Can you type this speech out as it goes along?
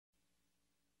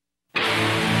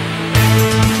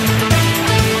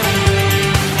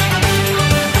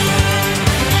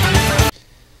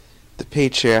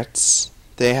Patriots,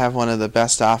 they have one of the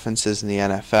best offenses in the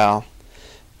NFL.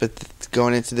 But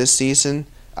going into this season,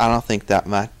 I don't think that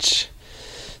much.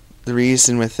 The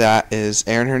reason with that is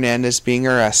Aaron Hernandez being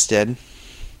arrested,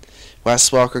 Wes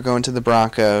Welker going to the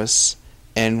Broncos,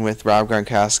 and with Rob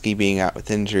Gronkowski being out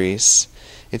with injuries.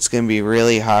 It's going to be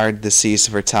really hard this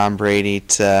season for Tom Brady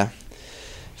to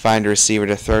find a receiver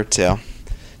to throw to.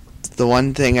 The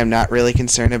one thing I'm not really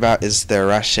concerned about is their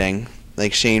rushing,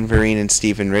 like Shane Vereen and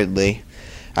Stephen Ridley.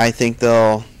 I think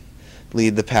they'll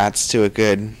lead the Pats to a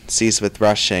good season with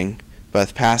rushing, but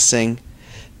with passing,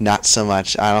 not so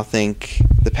much. I don't think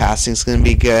the passing's going to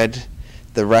be good.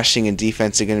 The rushing and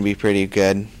defense are going to be pretty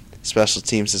good, special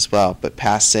teams as well, but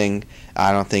passing,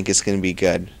 I don't think it's going to be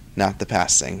good, not the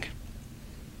passing.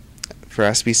 For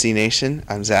SBC Nation,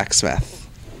 I'm Zach Smith.